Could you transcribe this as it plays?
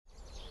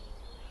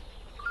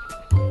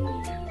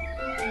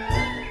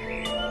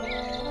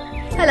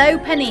Hello,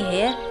 Penny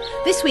here.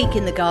 This week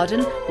in the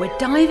garden, we're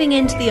diving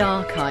into the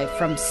archive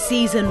from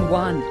season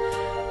 1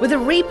 with a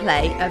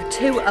replay of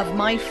 2 of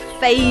my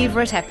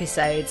favourite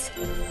episodes.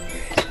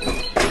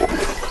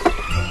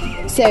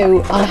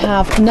 So I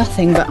have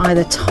nothing but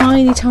either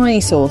tiny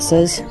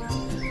saucers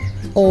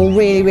or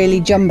really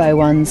jumbo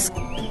ones.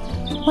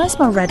 Where's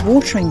my red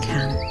watering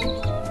can?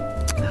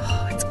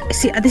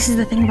 See, this is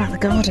the thing about the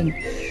garden.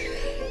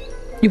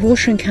 Your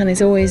watering can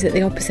is always at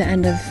the opposite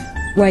end of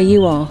where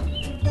you are.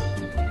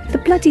 The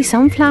bloody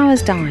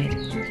sunflowers died.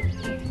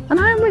 And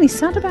I am really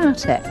sad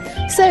about it.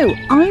 So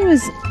I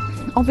was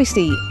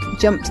obviously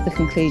jumped to the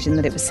conclusion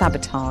that it was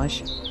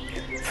sabotage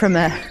from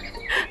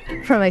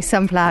a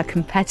sunflower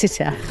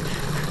competitor.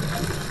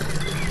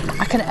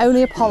 I can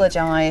only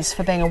apologise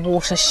for being a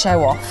water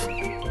show-off.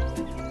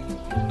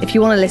 If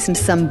you want to listen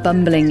to some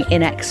bumbling,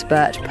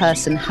 inexpert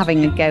person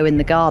having a go in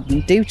the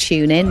garden, do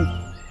tune in.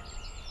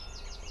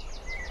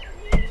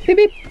 Beep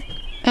beep,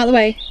 out of the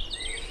way.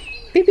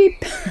 Beep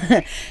beep.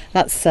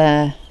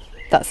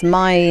 That's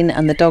mine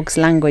and the dog's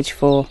language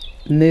for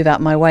move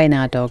out my way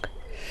now, dog.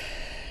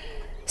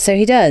 So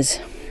he does.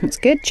 That's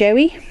good,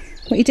 Joey.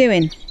 What are you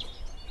doing?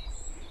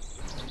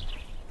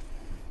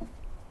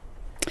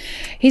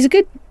 He's a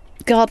good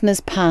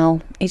gardener's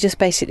pal. He just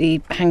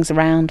basically hangs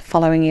around,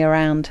 following you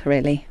around,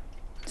 really.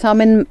 So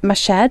I'm in my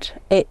shed.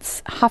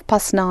 It's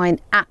 9:30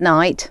 at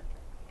night,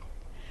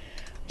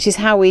 which is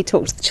how we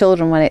talk to the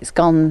children when it's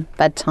gone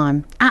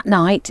bedtime. At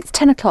night, it's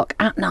 10 o'clock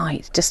at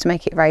night, just to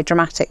make it very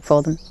dramatic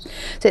for them.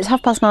 So it's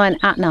 9:30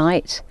 at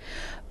night.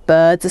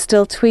 Birds are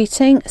still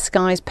tweeting.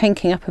 Sky's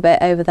pinking up a bit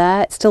over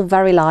there. It's still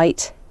very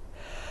light.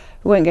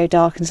 It won't go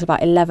dark until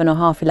about 11 or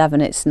half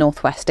 11. It's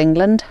northwest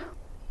England.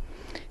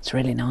 It's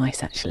really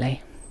nice,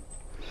 actually.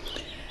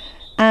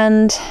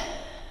 And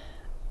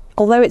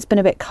although it's been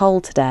a bit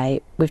cold today,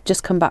 we've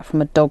just come back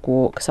from a dog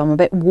walk, so I'm a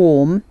bit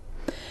warm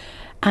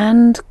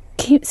and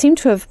seem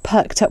to have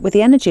perked up with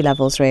the energy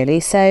levels, really.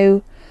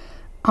 So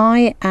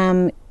I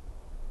am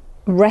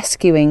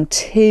rescuing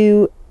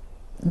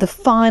the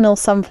final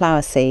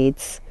sunflower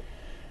seeds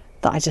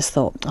that I just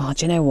thought, oh,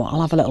 do you know what,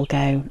 I'll have a little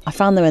go. I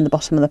found them in the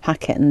bottom of the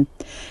packet, and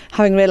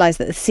having realised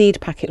that the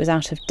seed packet was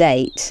out of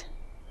date,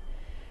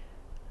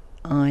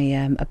 I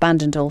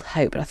abandoned all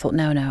hope. But I thought,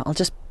 no, I'll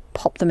just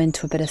pop them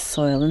into a bit of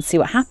soil and see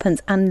what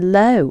happens. And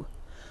lo,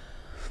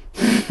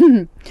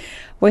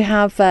 we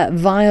have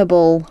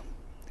viable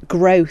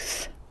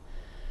growth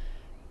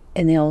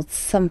in the old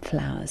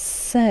sunflowers.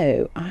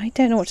 So I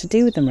don't know what to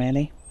do with them,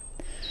 really.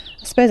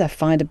 I suppose I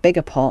find a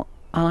bigger pot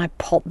and I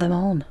pot them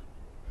on.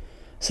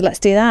 So let's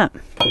do that.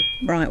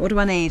 Right, what do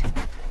I need?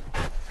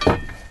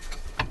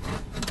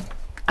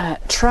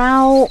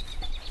 Trowel,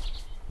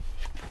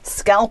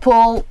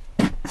 scalpel,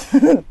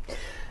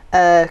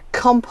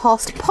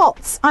 compost,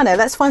 pots. I know,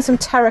 let's find some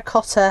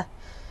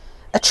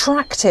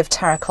attractive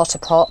terracotta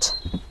pot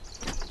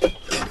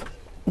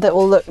that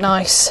will look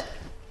nice.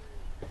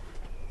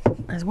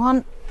 There's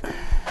one.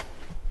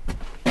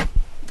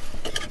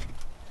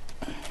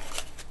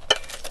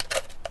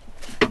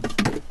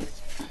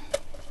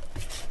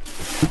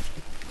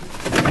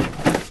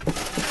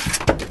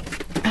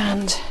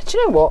 And do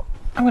you know what?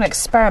 I'm going to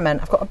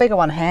experiment. I've got a bigger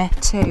one here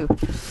too.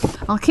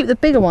 I'll keep the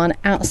bigger one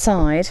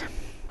outside.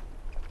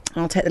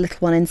 I'll take the little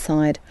one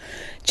inside,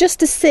 just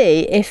to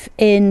see if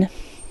in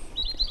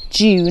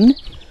June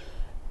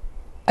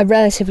a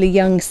relatively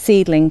young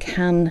seedling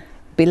can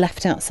be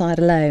left outside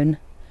alone.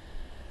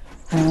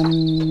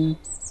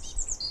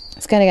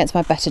 It's going against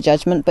my better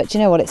judgment, but do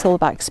you know what? It's all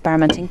about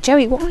experimenting.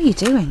 Joey, what are you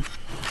doing?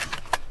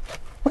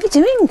 What are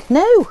you doing?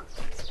 No.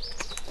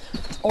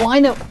 Oh,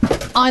 I know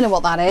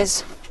what that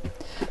is.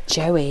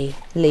 Joey,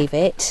 leave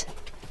it.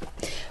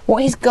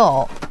 What he's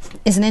got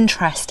is an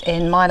interest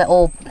in my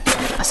little,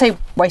 I say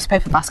waste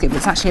paper basket, but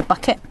it's actually a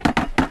bucket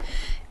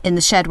in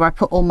the shed where I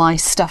put all my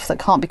stuff that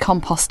can't be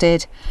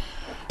composted,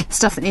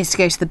 stuff that needs to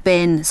go to the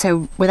bin.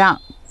 So without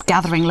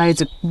gathering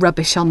loads of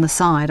rubbish on the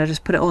side, I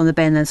just put it all in the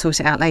bin and then sort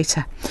it out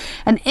later.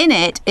 And in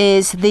it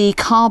is the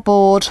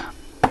cardboard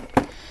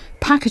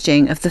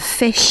packaging of the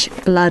fish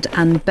blood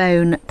and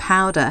bone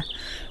powder,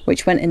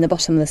 which went in the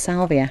bottom of the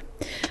salvia.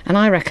 And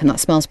I reckon that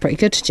smells pretty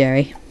good to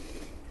Jerry,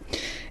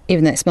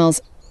 even though it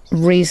smells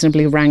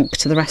reasonably rank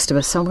to the rest of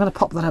us. So I'm going to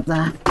pop that up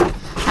there.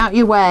 Out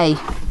your way.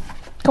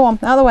 Go on,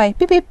 out of the way.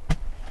 Beep beep.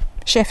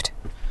 Shift.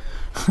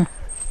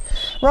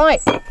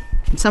 Right,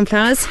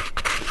 sunflowers.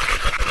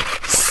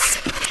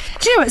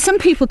 Do you know what some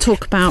people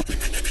talk about?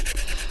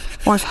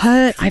 Or I've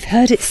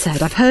heard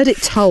it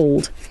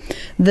told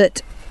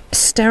that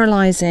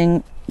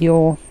sterilising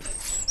your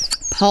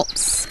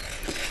pots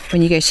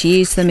when you go to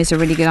use them is a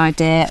really good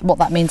idea. What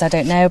that means I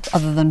don't know,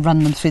 other than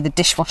run them through the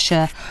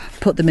dishwasher,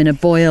 put them in a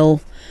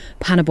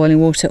pan of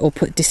boiling water, or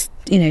put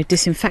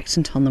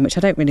disinfectant on them, which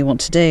I don't really want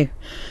to do.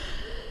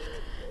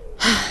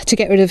 To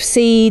get rid of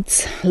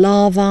seeds,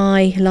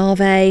 larvae. I'm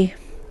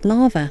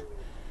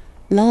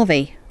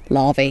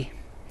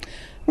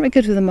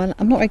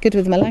not very good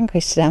with my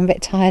language today. I'm a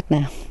bit tired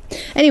now.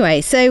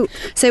 Anyway, so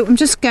I'm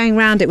just going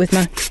around it with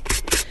my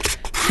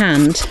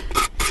hand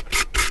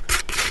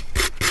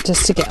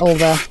just to get all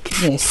the,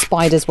 you know,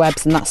 spiders'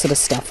 webs and that sort of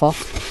stuff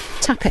off.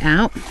 Tap it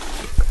out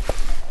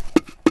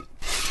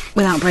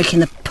without breaking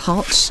the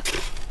pot.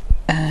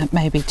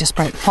 Maybe just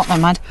break the pot,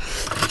 never mind.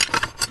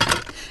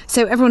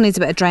 So everyone needs a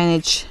bit of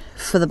drainage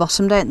for the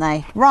bottom, don't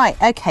they?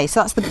 Right, okay, so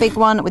that's the big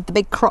one with the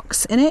big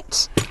crocks in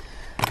it.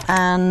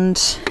 And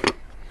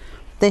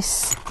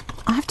this,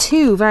 I have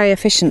two very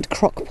efficient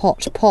crock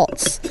pot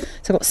pots.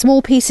 So I've got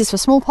small pieces for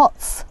small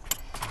pots,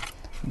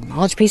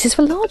 large pieces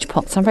for large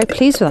pots. I'm very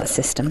pleased with that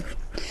system.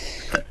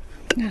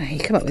 Oh, you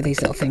come up with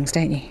these little things,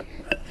 don't you?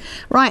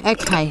 Right,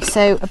 okay,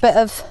 so a bit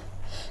of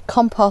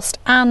compost,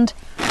 and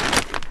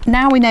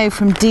now we know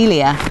from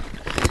Delia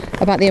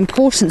about the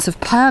importance of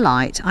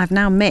perlite. I've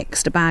now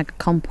mixed a bag of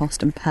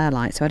compost and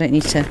perlite, so I don't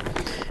need to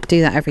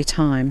do that every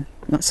time.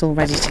 That's all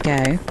ready to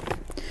go.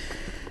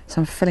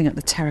 So I'm filling up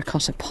the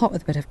terracotta pot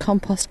with a bit of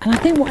compost, and I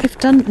think what I've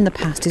done in the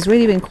past is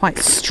really been quite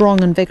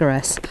strong and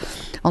vigorous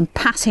on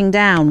patting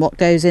down what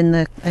goes in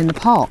the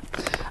pot.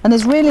 And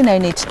there's really no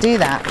need to do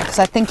that, because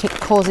I think it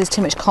causes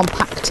too much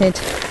compacted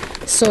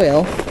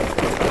soil.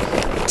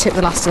 Tip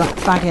the last of that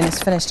bag in,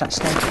 it's finished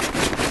actually.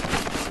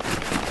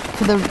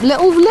 For the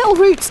little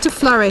roots to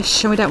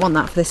flourish, and we don't want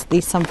that for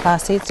these sunflower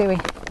seeds, do we?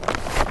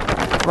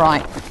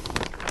 Right.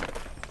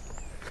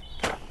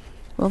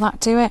 Will that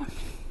do it?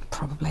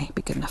 Probably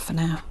be good enough for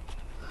now.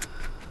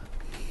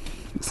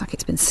 Looks like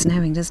it's been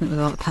snowing, doesn't it, with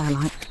all the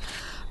perlite?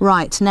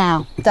 Right,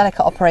 now,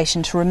 delicate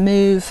operation to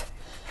remove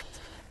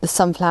the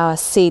sunflower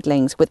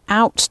seedlings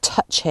without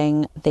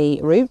touching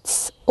the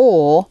roots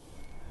or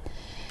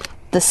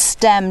the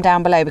stem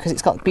down below, because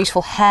it's got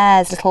beautiful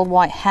hairs, little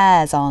white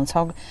hairs on.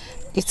 So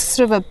it's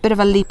sort of a bit of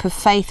a leap of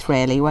faith,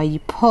 really, where you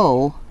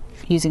pull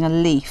using a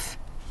leaf.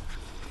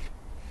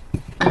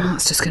 And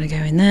that's just going to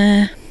go in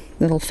there.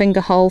 Little finger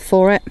hole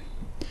for it.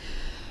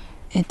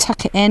 And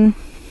tuck it in.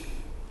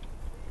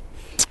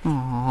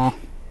 Aww.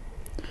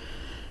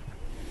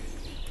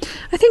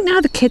 I think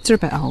now the kids are a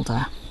bit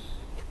older,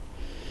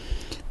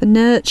 the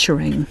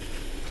nurturing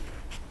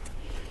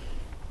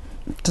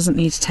doesn't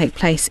need to take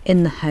place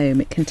in the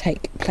home. It can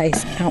take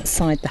place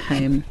outside the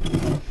home.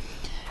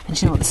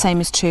 And you know what, the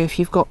same is true if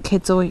you've got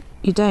kids or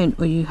you don't,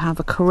 or you have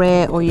a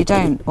career or you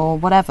don't, or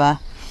whatever.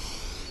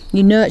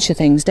 You nurture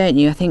things, don't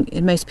you? I think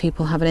most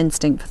people have an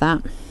instinct for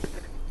that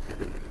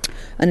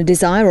and a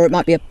desire, or it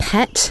might be a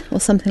pet or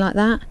something like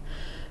that.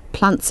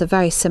 Plants are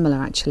very similar,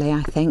 actually,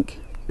 I think.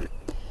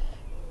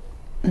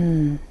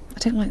 I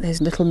don't like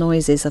those little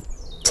noises of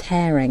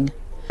tearing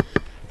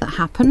that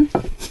happen.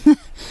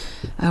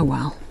 Oh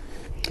well.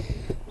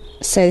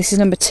 So this is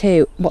number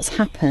 2. What's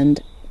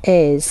happened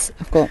is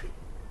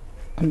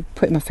I'm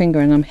putting my finger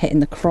in and I'm hitting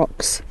the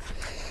crocks.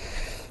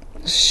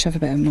 Shove a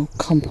bit of more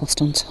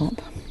compost on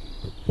top.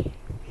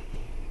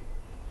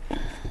 Oh,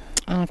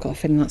 I've got a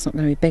feeling that's not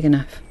going to be big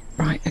enough.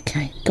 Right,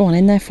 okay, go on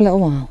in there for a little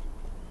while.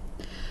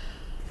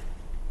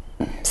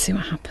 See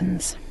what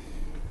happens.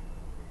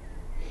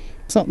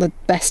 It's not the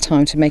best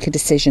time to make a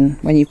decision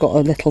when you've got a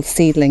little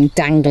seedling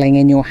dangling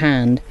in your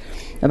hand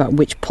about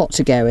which pot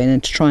to go in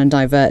and to try and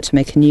divert to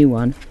make a new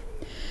one.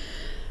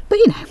 But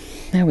you know,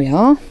 there we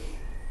are.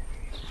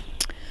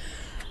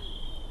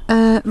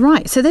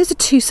 Right, so those are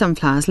 2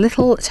 sunflowers,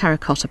 little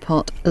terracotta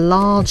pot,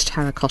 large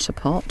terracotta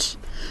pot.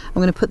 I'm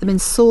going to put them in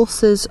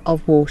saucers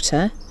of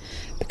water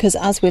because,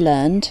 as we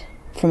learned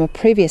from a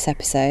previous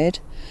episode,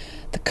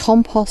 the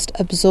compost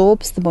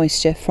absorbs the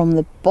moisture from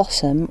the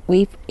bottom,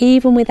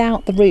 even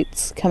without the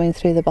roots coming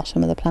through the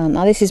bottom of the plant.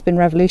 Now this has been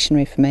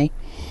revolutionary for me.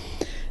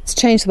 It's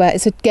changed the way,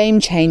 it's a game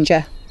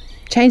changer.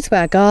 Changed the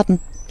way I garden.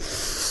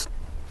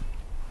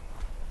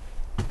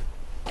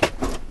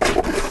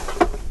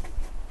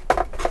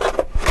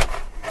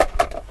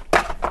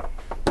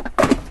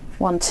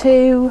 One,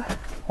 two,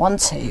 1,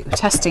 2.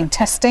 Testing.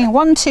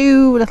 1,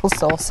 2 little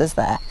saucers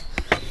there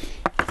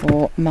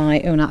for my,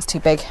 oh, that's too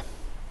big.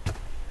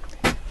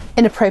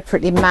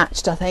 Inappropriately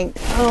matched, I think.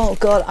 Oh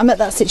god, I'm at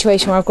that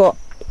situation where I've got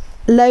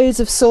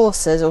loads of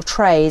saucers or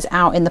trays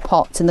out in the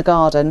pots in the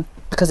garden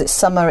because it's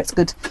summer. It's a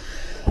good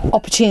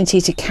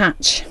opportunity to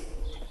catch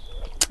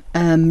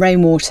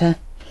rainwater.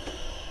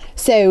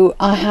 So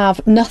I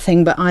have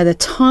nothing but either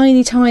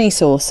tiny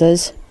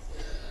saucers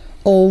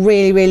or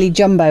really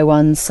jumbo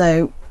ones.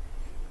 So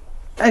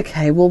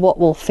okay, well, what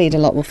will feed a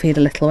lot will feed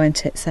a little,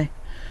 won't it? So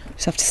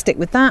just have to stick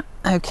with that.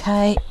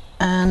 Okay,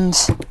 and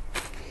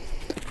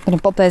I'm going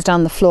to bob those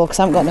down the floor because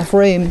I haven't got enough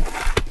room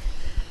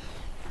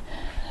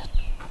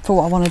for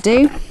what I want to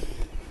do.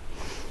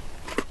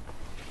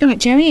 All right,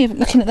 Joey, you're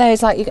looking at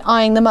those like you're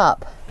eyeing them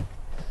up.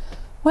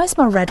 Where's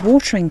my red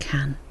watering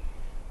can?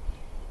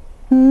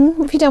 What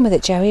have you done with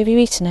it, Joey? Have you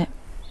eaten it?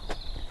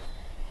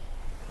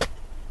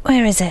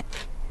 Where is it?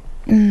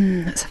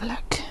 Let's have a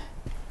look.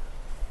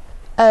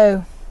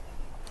 Oh,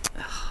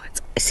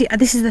 see,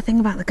 this is the thing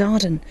about the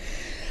garden.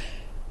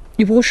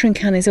 Your watering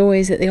can is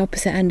always at the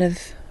opposite end of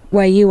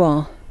where you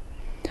are.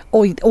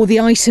 Or the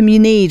item you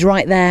need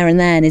right there and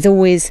then is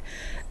always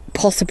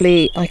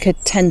possibly like a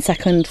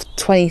 10-second,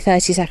 20,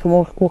 30-second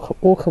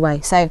walk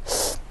away. So,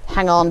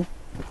 hang on.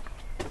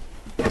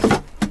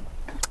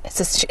 It's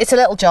it's a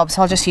little job,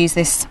 so I'll just use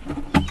this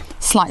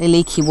slightly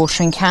leaky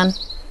watering can.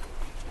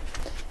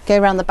 Go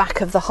around the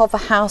back of the hover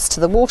house to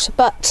the water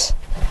butt.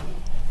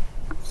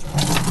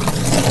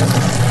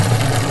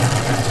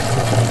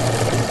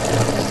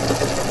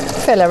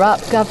 Fill her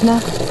up, governor.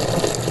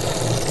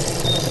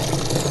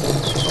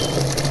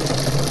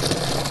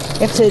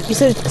 You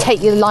sort of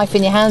take your life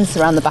in your hands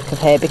around the back of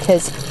here,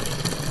 because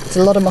there's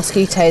a lot of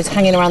mosquitoes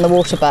hanging around the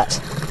water butt,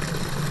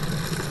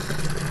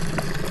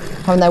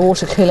 having their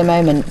water cooler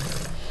moment.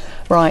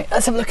 Right,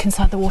 let's have a look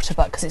inside the water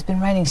butt, because it's been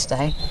raining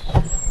today.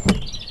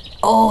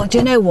 Oh, do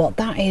you know what?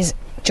 That is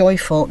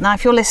joyful. Now,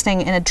 if you're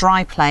listening in a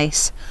dry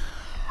place,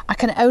 I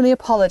can only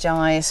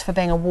apologise for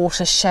being a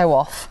water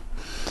show-off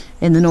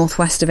in the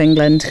northwest of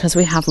England, because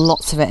we have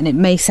lots of it, and it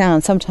may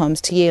sound sometimes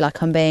to you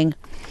like I'm being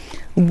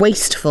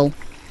wasteful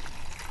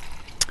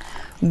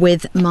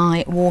with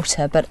my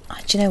water, but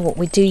do you know what?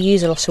 We do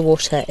use a lot of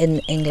water in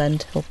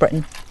England or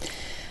Britain,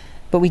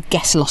 but we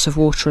get a lot of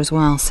water as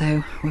well,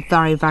 so we're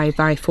very, very,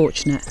 very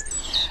fortunate.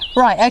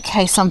 Right,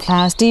 okay,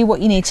 sunflowers, do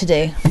what you need to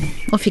do.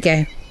 Off you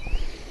go.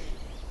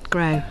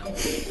 Grow.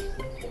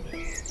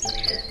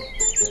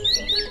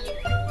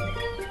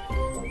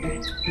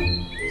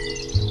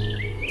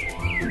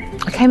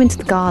 I came into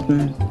the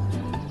garden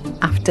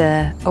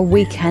after a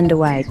weekend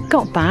away,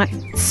 got back,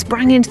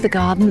 sprang into the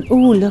garden. Oh,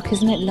 look,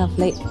 isn't it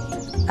lovely?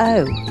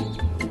 Oh,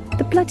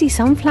 the bloody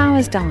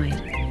sunflowers died.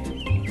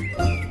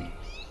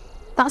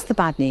 That's the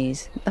bad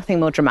news. Nothing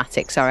more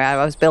dramatic. Sorry,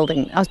 I was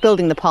building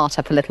the part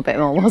up a little bit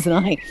more,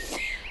 wasn't I?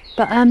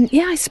 But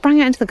yeah, I sprang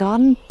out into the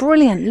garden.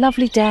 Brilliant,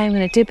 lovely day. I'm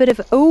going to do a bit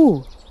of...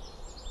 Oh,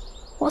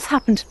 what's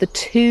happened to the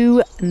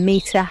 2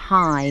 metre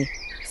high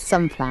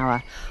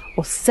sunflower,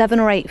 or 7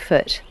 or 8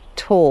 foot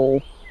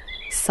tall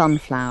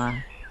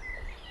sunflower?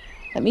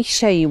 Let me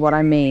show you what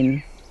I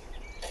mean.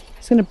 I'm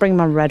just going to bring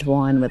my red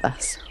wine with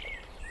us.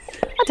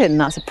 I don't think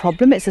that's a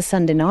problem. It's a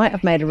Sunday night.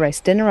 I've made a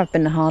roast dinner. I've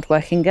been a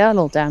hard-working girl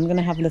all day. I'm going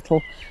to have a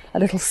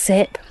little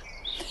sip.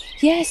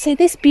 Yeah, so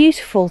this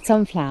beautiful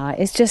sunflower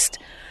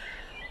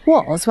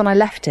was, when I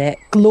left it,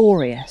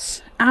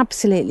 glorious.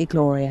 Absolutely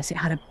glorious. It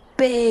had a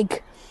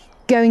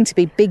going to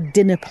be big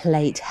dinner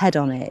plate head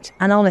on it.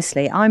 And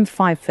honestly, I'm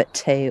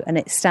 5'2", and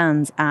it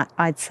stands at,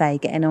 I'd say,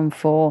 getting on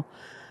for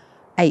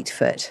 8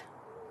 foot.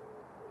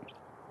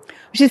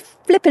 Which is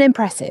flipping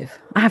impressive.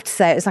 I have to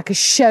say, it's like a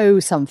show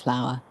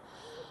sunflower.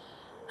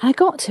 And I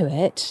got to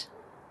it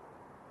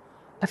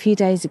a few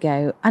days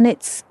ago, and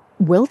it's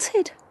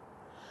wilted.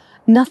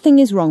 Nothing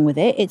is wrong with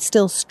it. It's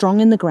still strong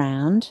in the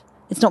ground.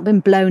 It's not been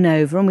blown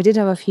over, and we did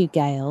have a few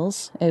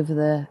gales over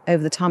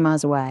the time I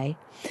was away.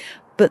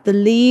 But the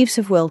leaves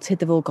have wilted.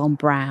 They've all gone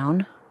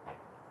brown.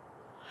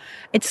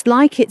 It's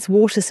like its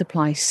water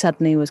supply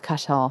suddenly was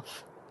cut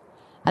off,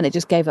 and it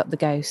just gave up the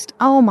ghost.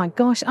 Oh my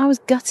gosh, I was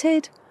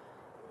gutted.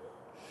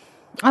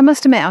 I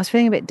must admit, I was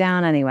feeling a bit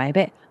down anyway, a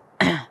bit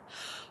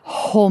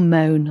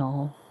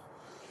hormonal.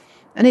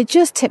 And it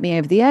just tipped me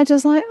over the edge. I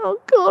was like, oh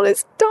God,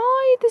 it's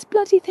died. This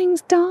bloody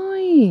thing's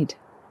died.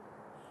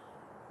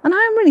 And I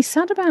am really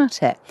sad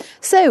about it.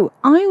 So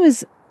I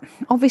was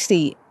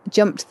obviously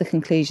jumped to the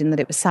conclusion that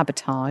it was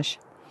sabotage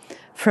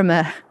from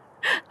a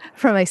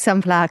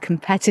sunflower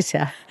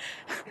competitor.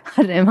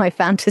 I don't know, my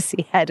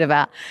fantasy head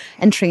about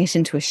entering it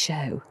into a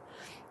show.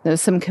 There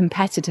was some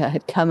competitor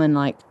had come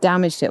and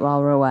damaged it while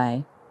we were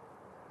away.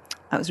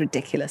 That was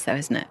ridiculous though,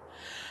 isn't it?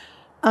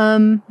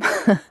 And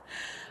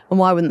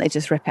why wouldn't they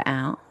just rip it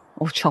out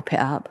or chop it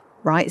up,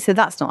 right? So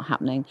that's not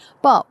happening.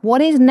 But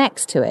what is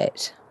next to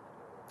it,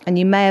 and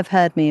you may have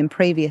heard me in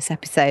previous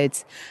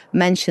episodes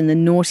mention the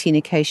naughty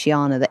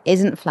Nicotiana that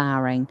isn't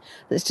flowering,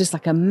 that's just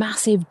like a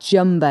massive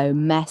jumbo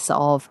mess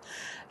of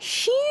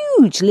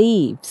huge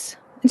leaves.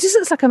 It just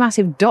looks like a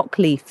massive dock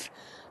leaf,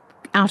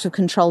 out of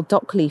control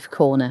dock leaf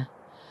corner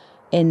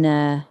in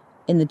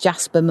the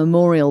Jasper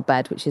Memorial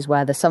Bed, which is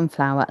where the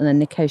sunflower and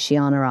the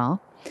Nicotiana are.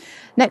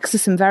 Next to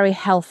some very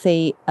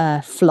healthy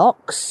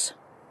phlox,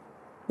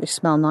 which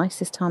smell nice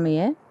this time of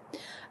year,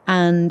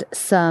 and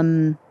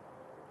some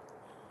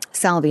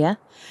salvia,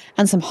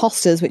 and some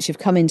hostas which have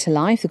come into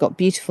life. They've got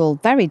beautiful,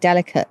 very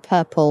delicate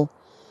purple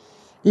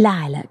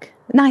lilac,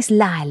 nice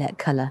lilac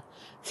colour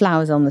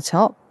flowers on the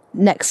top,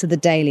 next to the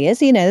dahlias.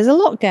 There's a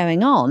lot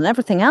going on, and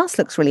everything else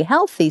looks really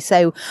healthy.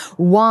 So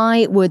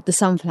why would the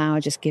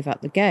sunflower just give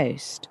up the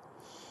ghost?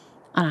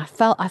 And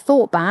I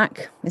thought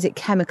back, is it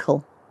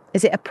chemical?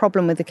 Is it a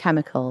problem with the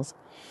chemicals?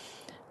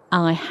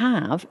 I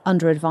have,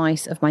 under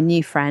advice of my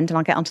new friend, and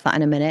I'll get onto that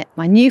in a minute,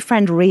 my new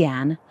friend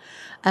Rianne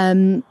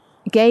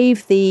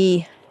gave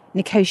the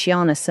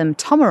Nicotiana some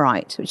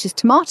Tomarite, which is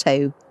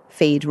tomato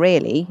feed,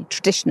 really,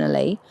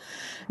 traditionally.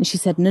 And she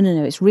said, no,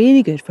 it's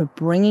really good for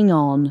bringing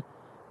on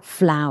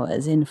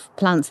flowers in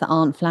plants that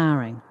aren't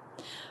flowering.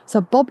 So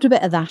I bobbed a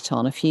bit of that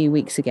on a few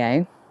weeks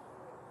ago.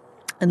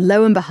 And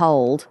lo and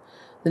behold,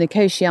 the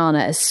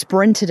Nicotiana has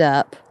sprinted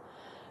up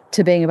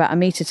to being about 1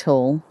 metre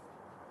tall.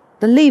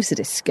 The leaves are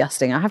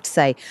disgusting, I have to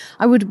say.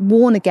 I would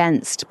warn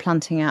against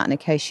planting out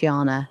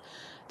Nicotiana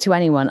to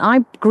anyone. I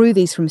grew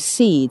these from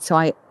seed, so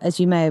I, as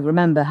you may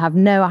remember, I had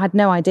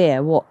no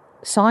idea what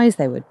size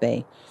they would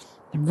be.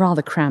 They're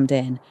rather crammed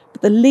in.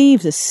 But the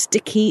leaves are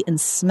sticky and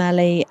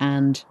smelly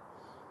and...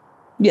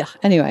 yeah,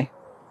 anyway.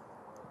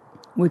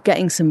 We're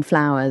getting some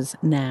flowers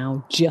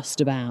now,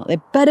 just about. They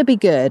better be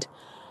good.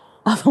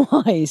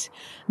 Otherwise,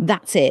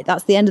 that's it.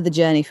 That's the end of the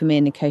journey for me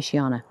and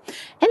Nicotiana.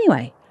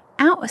 Anyway,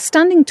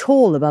 standing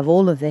tall above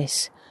all of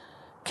this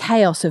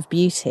chaos of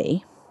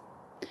beauty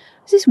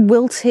is this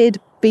wilted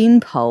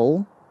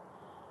beanpole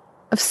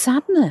of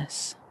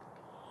sadness.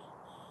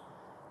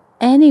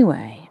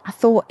 Anyway, I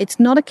thought it's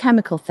not a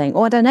chemical thing.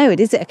 Or I don't know,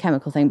 is it a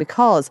chemical thing?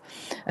 Because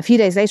a few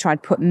days later,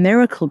 I'd put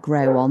Miracle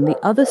Grow on the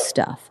other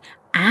stuff.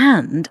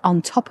 And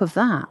on top of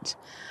that,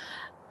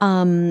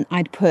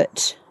 I'd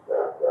put...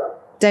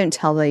 don't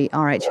tell the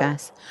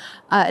RHS.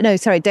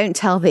 Don't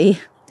tell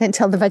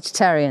the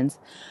vegetarians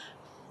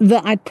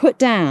that I'd put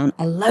down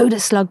a load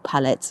of slug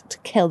pellets to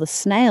kill the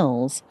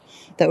snails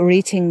that were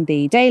eating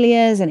the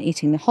dahlias and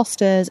eating the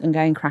hostas and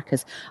going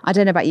crackers. I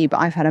don't know about you,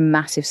 but I've had a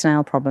massive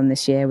snail problem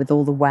this year with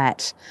all the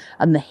wet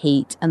and the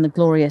heat and the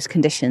glorious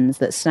conditions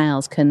that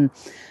snails can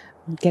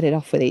get it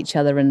off with each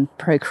other and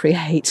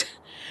procreate.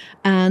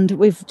 And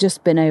we've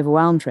just been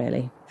overwhelmed,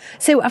 really.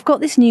 So I've got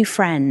this new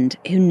friend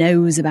who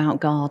knows about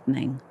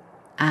gardening.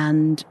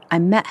 And I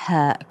met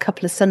her a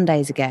couple of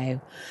Sundays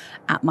ago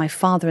at my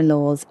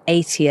father-in-law's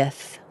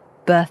 80th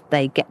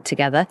birthday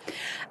get-together.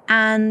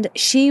 And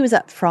she was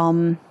up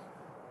from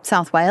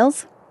South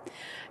Wales.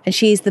 And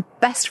she's the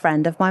best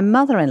friend of my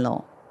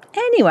mother-in-law.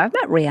 Anyway, I've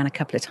met Rhiannon a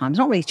couple of times.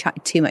 Not really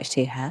chatted too much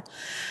to her.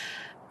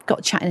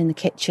 Got chatting in the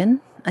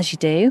kitchen, as you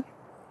do.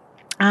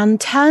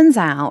 And turns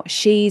out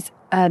she's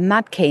a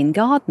mad keen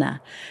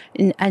gardener.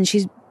 And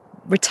she's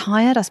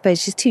retired, I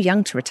suppose. She's too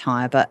young to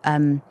retire, but...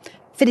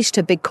 finished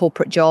her big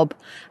corporate job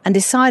and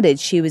decided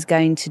she was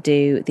going to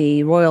do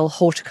the Royal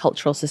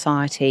Horticultural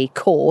Society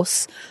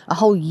course, a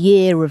whole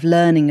year of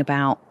learning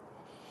about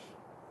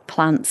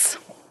plants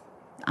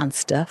and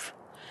stuff.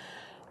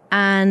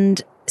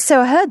 And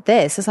so I heard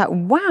this. I was like,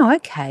 wow,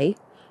 okay.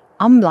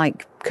 I'm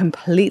like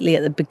completely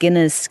at the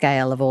beginner's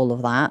scale of all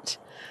of that.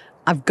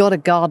 I've got a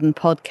garden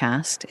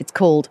podcast. It's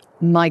called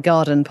My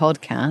Garden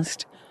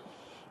Podcast.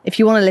 If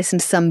you want to listen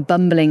to some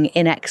bumbling,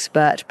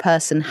 inexpert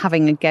person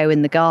having a go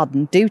in the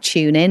garden, do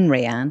tune in,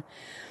 Rhiannon.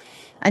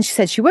 And she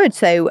said she would,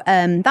 so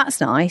that's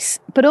nice.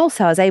 But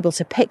also I was able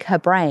to pick her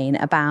brain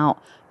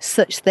about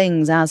such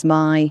things as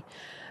my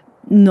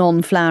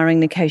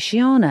non-flowering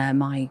Nicotiana,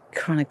 my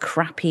kind of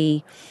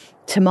crappy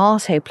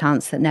tomato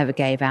plants that never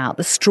gave out,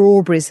 the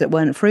strawberries that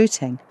weren't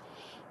fruiting.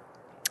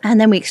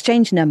 And then we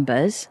exchanged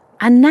numbers,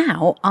 and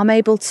now I'm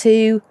able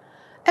to...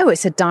 oh,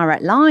 it's a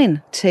direct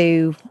line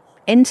to...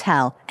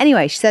 Intel.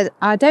 Anyway, she said,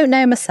 I don't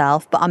know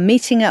myself, but I'm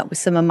meeting up with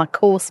some of my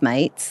course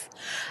mates.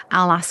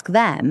 I'll ask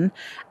them,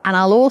 and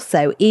I'll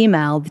also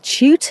email the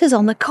tutors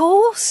on the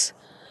course.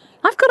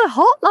 I've got a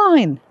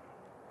hotline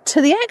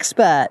to the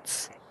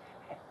experts,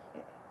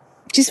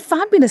 which is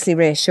fabulously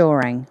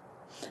reassuring.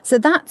 So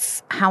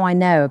that's how I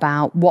know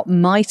about what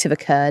might have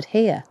occurred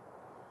here.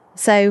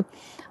 So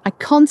I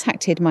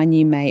contacted my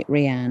new mate,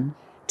 Rhiannon,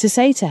 to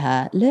say to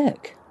her,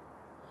 look,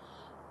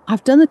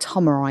 I've done the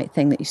Tomorite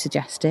thing that you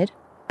suggested.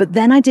 But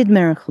then I did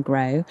Miracle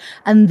Grow,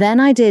 and then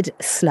I did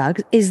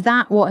slugs. Is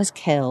that what has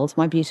killed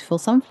my beautiful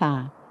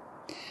sunflower?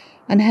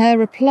 And her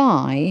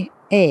reply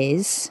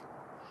is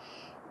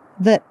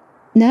that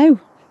no.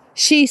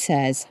 She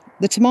says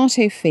the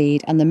tomato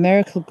feed and the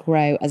Miracle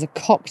Grow as a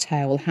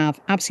cocktail will have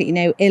absolutely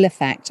no ill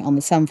effect on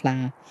the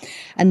sunflower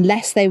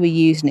unless they were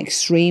used in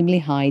extremely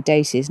high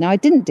doses. Now, I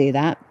didn't do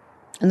that,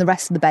 and the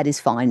rest of the bed is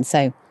fine.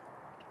 So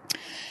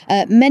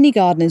many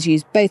gardeners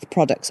use both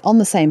products on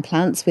the same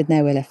plants with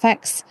no ill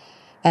effects.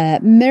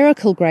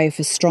 Miracle Grow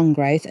for strong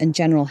growth and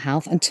general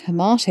health, and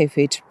tomato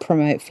food to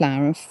promote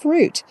flower and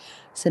fruit.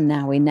 So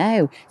now we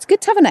know. It's good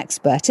to have an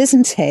expert,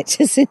 isn't it?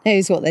 Who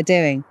knows what they're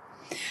doing.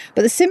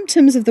 But the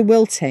symptoms of the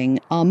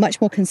wilting are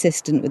much more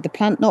consistent with the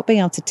plant not being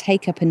able to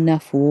take up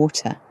enough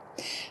water.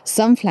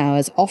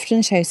 Sunflowers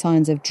often show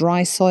signs of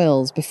dry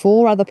soils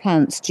before other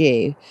plants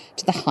due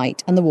to the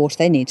height and the water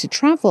they need to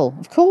travel.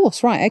 Of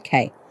course, right,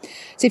 okay.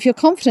 So if you're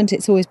confident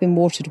it's always been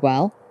watered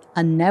well,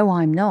 and no,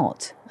 I'm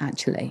not,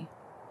 actually.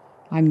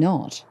 I'm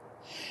not.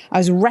 I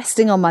was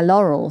resting on my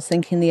laurels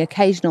thinking the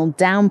occasional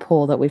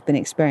downpour that we've been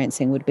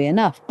experiencing would be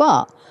enough.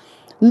 But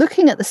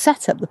looking at the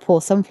setup the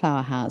poor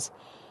sunflower has,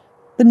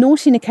 the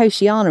naughty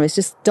Nicotiana is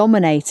just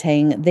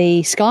dominating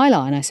the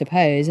skyline, I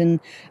suppose, and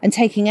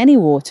taking any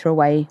water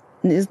away,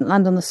 and it doesn't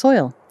land on the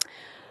soil.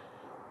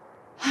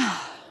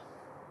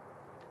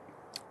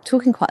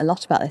 Talking quite a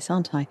lot about this,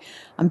 aren't I?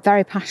 I'm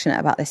very passionate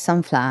about this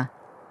sunflower,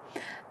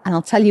 and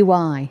I'll tell you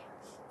why.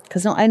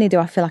 Because not only do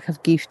I feel like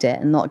I've goofed it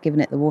and not given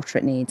it the water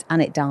it needs,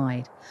 and it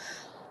died,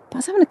 but I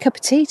was having a cup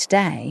of tea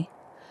today,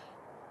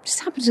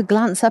 just happened to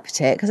glance up at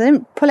it, because I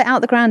didn't pull it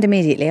out the ground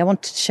immediately. I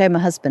wanted to show my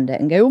husband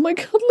it and go, oh my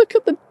God, look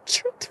at the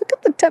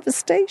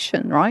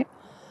devastation, right?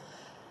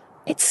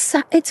 It's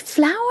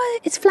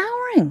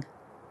flowering.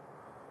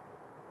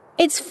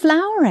 It's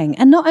flowering.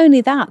 And not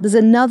only that, there's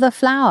another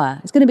flower.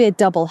 It's going to be a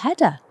double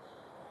header.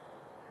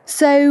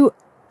 So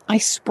I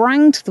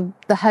sprang to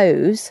the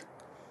hose,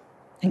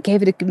 and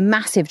gave it a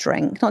massive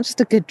drink, not just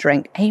a good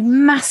drink, a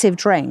massive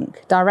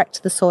drink direct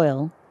to the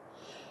soil.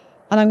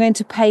 And I'm going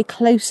to pay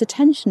close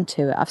attention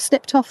to it. I've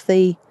snipped off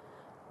the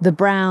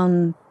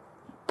brown,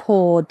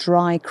 poor,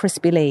 dry,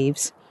 crispy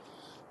leaves.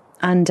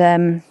 And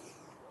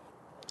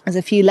there's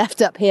a few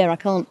left up here. I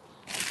can't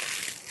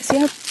see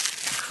how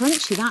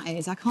crunchy that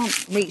is. I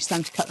can't reach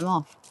them to cut them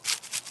off.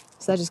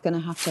 So they're just going to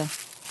have to,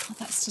 God,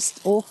 that's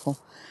just awful,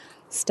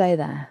 stay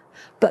there.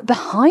 But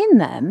behind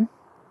them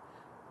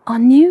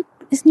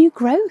is new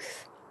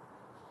growth.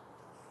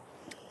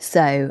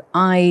 So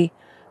I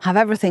have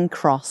everything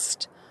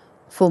crossed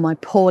for my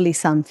poorly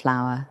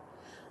sunflower.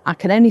 I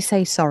can only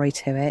say sorry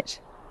to it.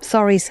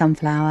 Sorry,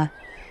 sunflower.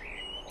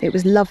 It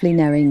was lovely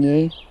knowing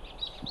you,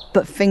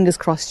 but fingers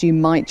crossed you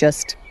might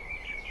just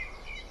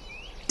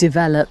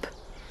develop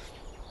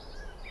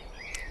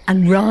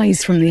and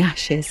rise from the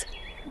ashes.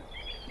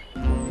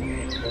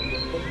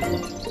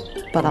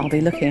 But I'll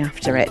be looking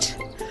after it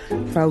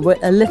for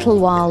a little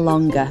while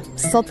longer.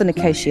 Sod the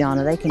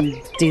Nicotiana, they can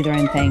do their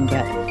own thing,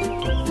 but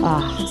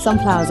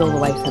sunflowers all the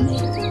way for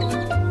me.